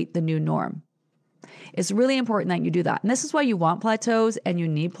new weight the new norm. It's really important that you do that. And this is why you want plateaus and you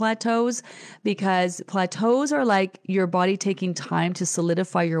need plateaus, because plateaus are like your body taking time to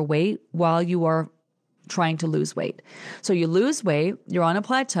solidify your weight while you are trying to lose weight. So you lose weight, you're on a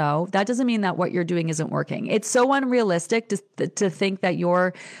plateau. That doesn't mean that what you're doing isn't working. It's so unrealistic to think that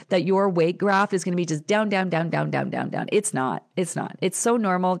your weight graph is going to be just down, down, down, down, down, down, down. It's not. It's so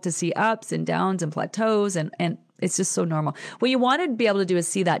normal to see ups and downs and plateaus, and it's just so normal. What you want to be able to do is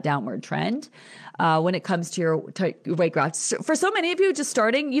see that downward trend when it comes to your weight graph. For so many of you just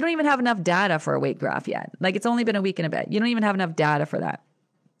starting, you don't even have enough data for a weight graph yet. Like, it's only been a week and a bit. You don't even have enough data for that.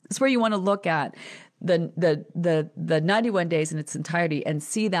 It's where you want to look at the 91 days in its entirety and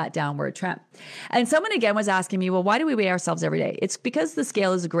see that downward trend. And someone again was asking me, well, why do we weigh ourselves every day? It's because the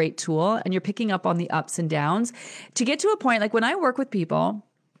scale is a great tool and you're picking up on the ups and downs to get to a point. Like when I work with people,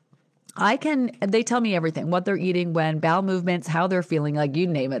 they tell me everything, what they're eating, when, bowel movements, how they're feeling, like you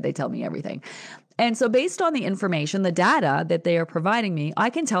name it, they tell me everything. And so based on the information, the data that they are providing me, I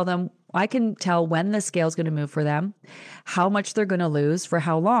can tell when the scale is going to move for them, how much they're going to lose for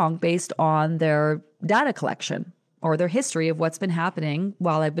how long based on their data collection or their history of what's been happening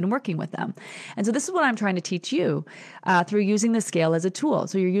while I've been working with them. And so this is what I'm trying to teach you through using the scale as a tool.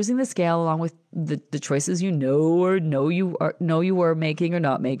 So you're using the scale along with the choices you know you are making or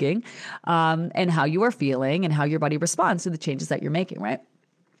not making, and how you are feeling and how your body responds to the changes that you're making, right?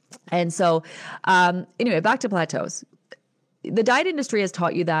 And so anyway, back to plateaus. The diet industry has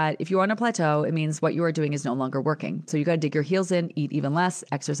taught you that if you're on a plateau, it means what you are doing is no longer working. So you got to dig your heels in, eat even less,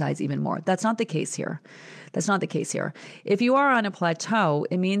 exercise even more. That's not the case here. If you are on a plateau,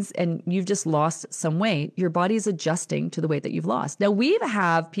 it means, and you've just lost some weight, your body is adjusting to the weight that you've lost. Now, we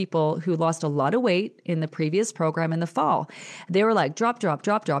have people who lost a lot of weight in the previous program in the fall. They were like, drop, drop,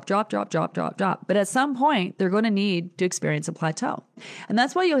 drop, drop, drop, drop, drop, drop, drop. But at some point, they're going to need to experience a plateau. And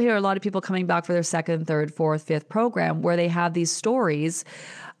that's why you'll hear a lot of people coming back for their second, third, fourth, fifth program where they have these stories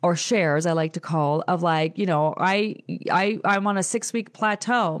or shares, I like to call, of like, I'm on a 6-week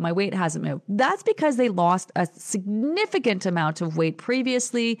plateau. My weight hasn't moved. That's because they lost a significant amount of weight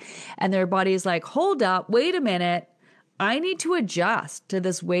previously. And their body is like, hold up, wait a minute. I need to adjust to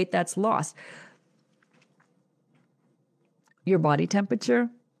this weight that's lost. Your body temperature,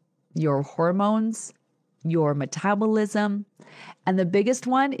 your hormones, your metabolism, and the biggest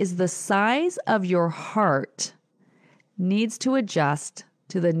one is the size of your heart needs to adjust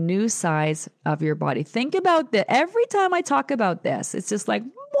to the new size of your body. Think about that. Every time I talk about this, it's just like,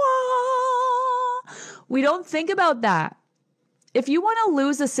 wah! We don't think about that. If you want to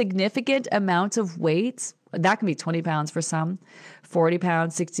lose a significant amount of weight, that can be 20 pounds for some, 40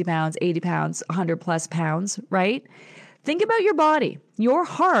 pounds, 60 pounds, 80 pounds, 100 plus pounds, right? Think about your body. Your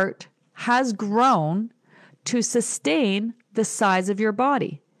heart has grown to sustain the size of your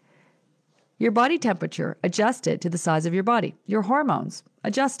body. Your body temperature adjusted to the size of your body. Your hormones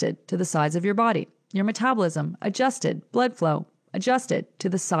adjusted to the size of your body. Your metabolism adjusted. Blood flow adjusted to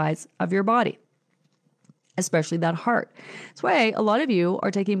the size of your body, especially that heart. That's why a lot of you are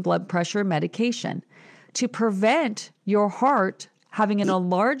taking blood pressure medication to prevent your heart, having an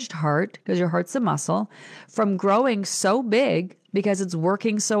enlarged heart, because your heart's a muscle, from growing so big because it's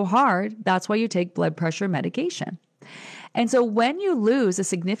working so hard. That's why you take blood pressure medication. And so when you lose a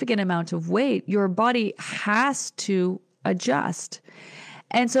significant amount of weight, your body has to adjust.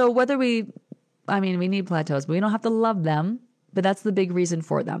 And so we need plateaus, but we don't have to love them, but that's the big reason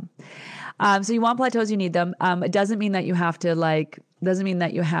for them. So you want plateaus, you need them. It doesn't mean that you have to I'm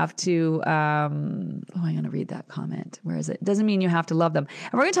going to read that comment. Where is it? Doesn't mean you have to love them.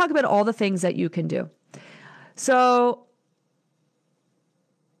 And we're going to talk about all the things that you can do. So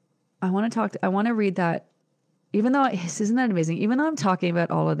I want to read that. Even though, isn't that amazing? Even though I'm talking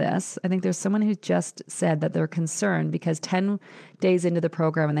about all of this, I think there's someone who just said that they're concerned because 10 days into the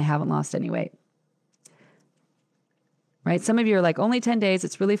program and they haven't lost any weight. Right? Some of you are like, only 10 days.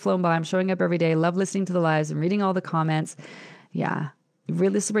 It's really flown by. I'm showing up every day. Love listening to the lives and reading all the comments. Yeah.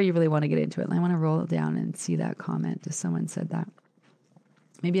 This is where you really want to get into it. And I want to roll it down and see that comment if someone said that.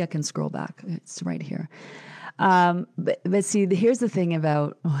 Maybe I can scroll back. It's right here. But see, here's the thing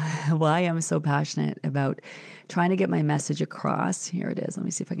about why I'm so passionate about trying to get my message across. Here it is. Let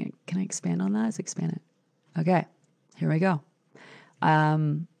me see if can I expand on that? Let's expand it. Okay, here we go.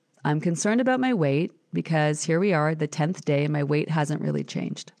 I'm concerned about my weight because here we are, the 10th day, and my weight hasn't really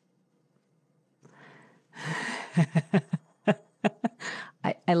changed.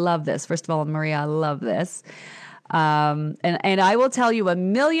 I love this. First of all, Maria, I love this. And I will tell you a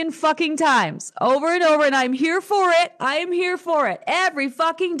million fucking times over and over, and I'm here for it. I am here for it every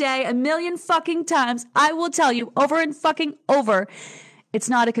fucking day, a million fucking times. I will tell you over and fucking over. It's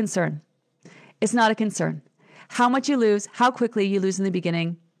not a concern. It's not a concern. How much you lose, how quickly you lose in the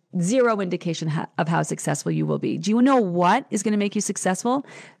beginning, zero indication of how successful you will be. Do you know what is going to make you successful?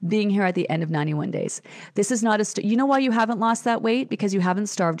 Being here at the end of 91 days. This is not you know why you haven't lost that weight? Because you haven't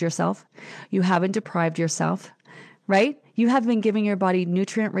starved yourself. You haven't deprived yourself. Right? You have been giving your body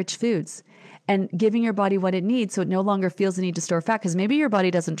nutrient-rich foods and giving your body what it needs so it no longer feels the need to store fat because maybe your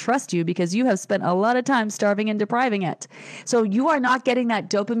body doesn't trust you because you have spent a lot of time starving and depriving it. So you are not getting that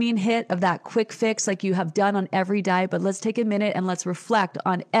dopamine hit of that quick fix like you have done on every diet, but let's take a minute and let's reflect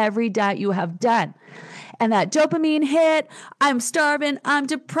on every diet you have done. And that dopamine hit, I'm starving, I'm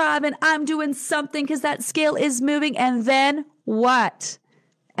depriving, I'm doing something because that scale is moving. And then what?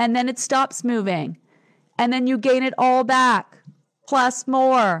 And then it stops moving. And then you gain it all back, plus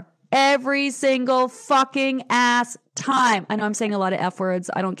more, every single fucking ass time. I know I'm saying a lot of F words.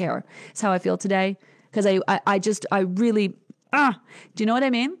 I don't care. It's how I feel today. Because I really, do you know what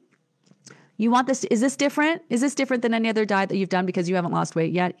I mean? You want this, is this different? Is this different than any other diet that you've done because you haven't lost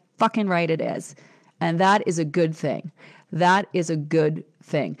weight yet? Fucking right it is. And that is a good thing. That is a good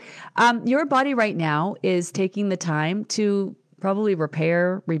thing. Your body right now is taking the time to probably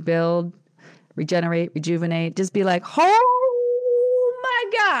repair, rebuild, regenerate, rejuvenate, just be like, oh my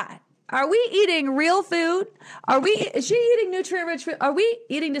God, are we eating real food? Is she eating nutrient-rich food? Are we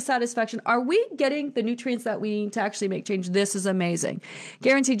eating to satisfaction? Are we getting the nutrients that we need to actually make change? This is amazing.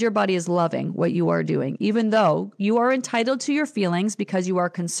 Guaranteed your body is loving what you are doing, even though you are entitled to your feelings because you are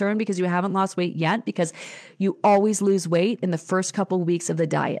concerned because you haven't lost weight yet, because you always lose weight in the first couple weeks of the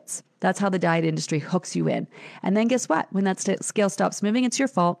diets. That's how the diet industry hooks you in. And then guess what? When that scale stops moving, it's your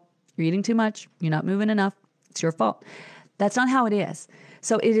fault. You're eating too much. You're not moving enough. It's your fault. That's not how it is.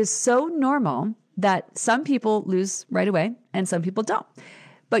 So it is so normal that some people lose right away and some people don't.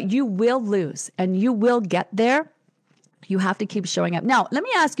 But you will lose and you will get there. You have to keep showing up. Now, let me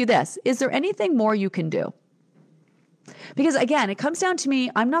ask you this. Is there anything more you can do? Because again, it comes down to me.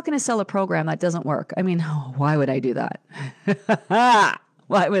 I'm not going to sell a program that doesn't work. I mean, why would I do that?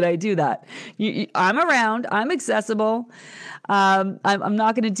 Why would I do that? I'm around. I'm accessible. I'm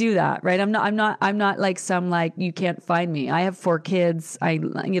not going to do that, right? I'm not like some like you can't find me. I have 4 kids.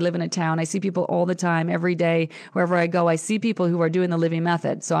 You live in a town. I see people all the time, every day, wherever I go. I see people who are doing the Livy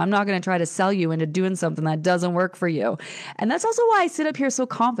method. So I'm not going to try to sell you into doing something that doesn't work for you. And that's also why I sit up here so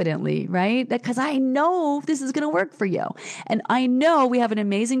confidently, right? Because I know this is going to work for you, and I know we have an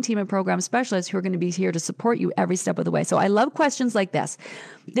amazing team of program specialists who are going to be here to support you every step of the way. So I love questions like this.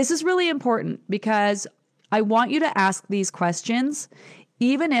 This is really important because I want you to ask these questions,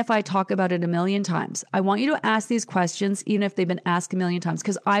 even if I talk about it a million times. I want you to ask these questions, even if they've been asked a million times,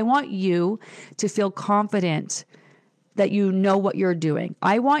 because I want you to feel confident that you know what you're doing.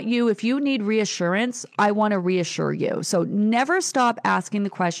 I want you, if you need reassurance, I want to reassure you. So never stop asking the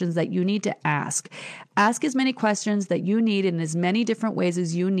questions that you need to ask. Ask as many questions that you need in as many different ways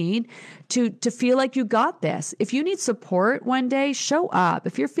as you need to feel like you got this. If you need support one day, show up.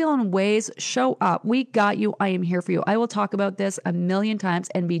 If you're feeling ways, show up. We got you. I am here for you. I will talk about this a million times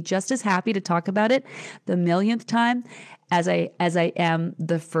and be just as happy to talk about it the millionth time as I am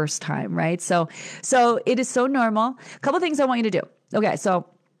the first time, right? So it is so normal. A couple things I want you to do. Okay, so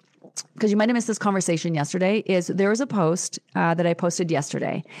because you might have missed this conversation yesterday, is there was a post that I posted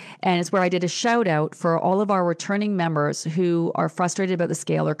yesterday, and it's where I did a shout out for all of our returning members who are frustrated about the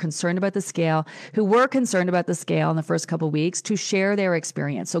scale or concerned about the scale, who were concerned about the scale in the first couple of weeks, to share their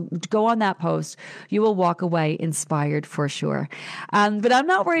experience. So go on that post. You will walk away inspired for sure. But I'm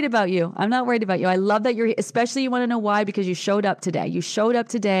not worried about you. I'm not worried about you. I love that you're, especially you want to know why, because you showed up today. You showed up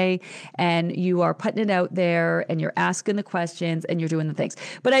today and you are putting it out there and you're asking the questions and you're doing the things.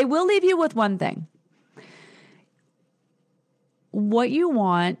 But I will leave you with one thing. What you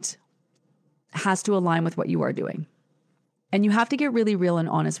want has to align with what you are doing. And you have to get really real and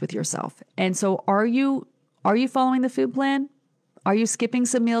honest with yourself. And so are you following the food plan? Are you skipping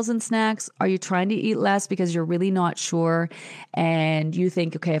some meals and snacks? Are you trying to eat less because you're really not sure and you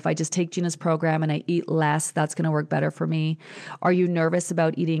think, okay, if I just take Gina's program and I eat less, that's going to work better for me? Are you nervous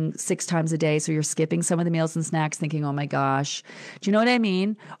about eating 6 times a day, so you're skipping some of the meals and snacks thinking, oh my gosh? Do you know what I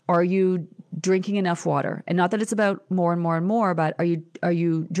mean? Are you drinking enough water? And not that it's about more and more and more, but are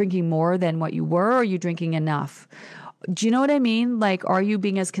you drinking more than what you were, or are you drinking enough? Do you know what I mean? Like, are you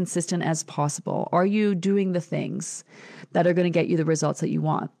being as consistent as possible? Are you doing the things that are going to get you the results that you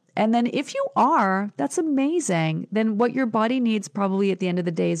want? And then if you are, that's amazing. Then what your body needs probably at the end of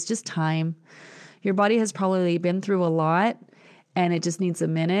the day is just time. Your body has probably been through a lot and it just needs a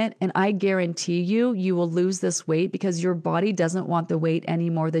minute. And I guarantee you will lose this weight because your body doesn't want the weight any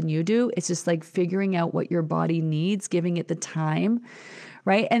more than you do. It's just like figuring out what your body needs, giving it the time.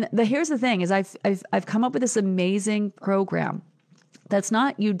 Right. And here's the thing is I've come up with this amazing program that's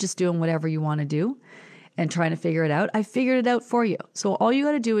not you just doing whatever you want to do and trying to figure it out. I figured it out for you. So all you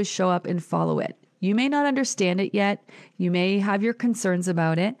got to do is show up and follow it. You may not understand it yet. You may have your concerns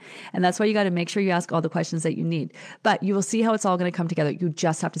about it. And that's why you got to make sure you ask all the questions that you need. But you will see how it's all going to come together. You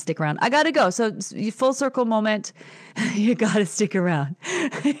just have to stick around. I got to go. So full circle moment. You got to stick around.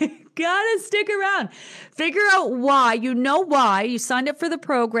 Gotta stick around. Figure out why. You know why. You signed up for the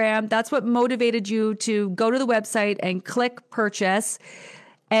program. That's what motivated you to go to the website and click purchase.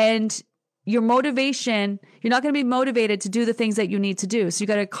 And your motivation, you're not going to be motivated to do the things that you need to do. So you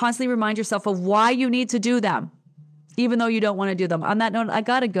got to constantly remind yourself of why you need to do them, even though you don't want to do them. On that note, I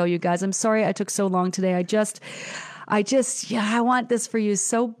got to go, you guys. I'm sorry I took so long today. I want this for you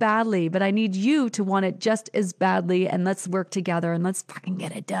so badly, but I need you to want it just as badly. And let's work together and let's fucking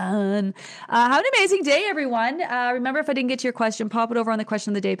get it done. Have an amazing day, everyone. Remember, if I didn't get to your question, pop it over on the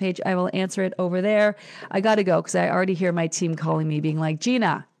question of the day page. I will answer it over there. I got to go because I already hear my team calling me being like,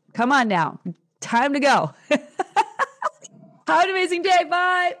 Gina, come on now. Time to go. Have an amazing day.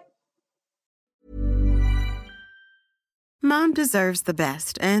 Bye. Mom deserves the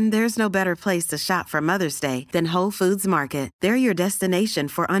best, and there's no better place to shop for Mother's Day than Whole Foods Market. They're your destination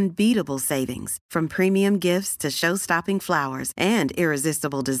for unbeatable savings, from premium gifts to show-stopping flowers and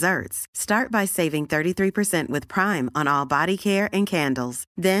irresistible desserts. Start by saving 33% with Prime on all body care and candles.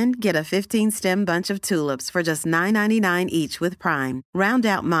 Then get a 15-stem bunch of tulips for just $9.99 each with Prime. Round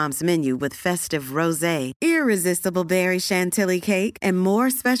out Mom's menu with festive rosé, irresistible berry chantilly cake, and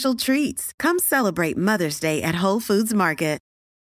more special treats. Come celebrate Mother's Day at Whole Foods Market.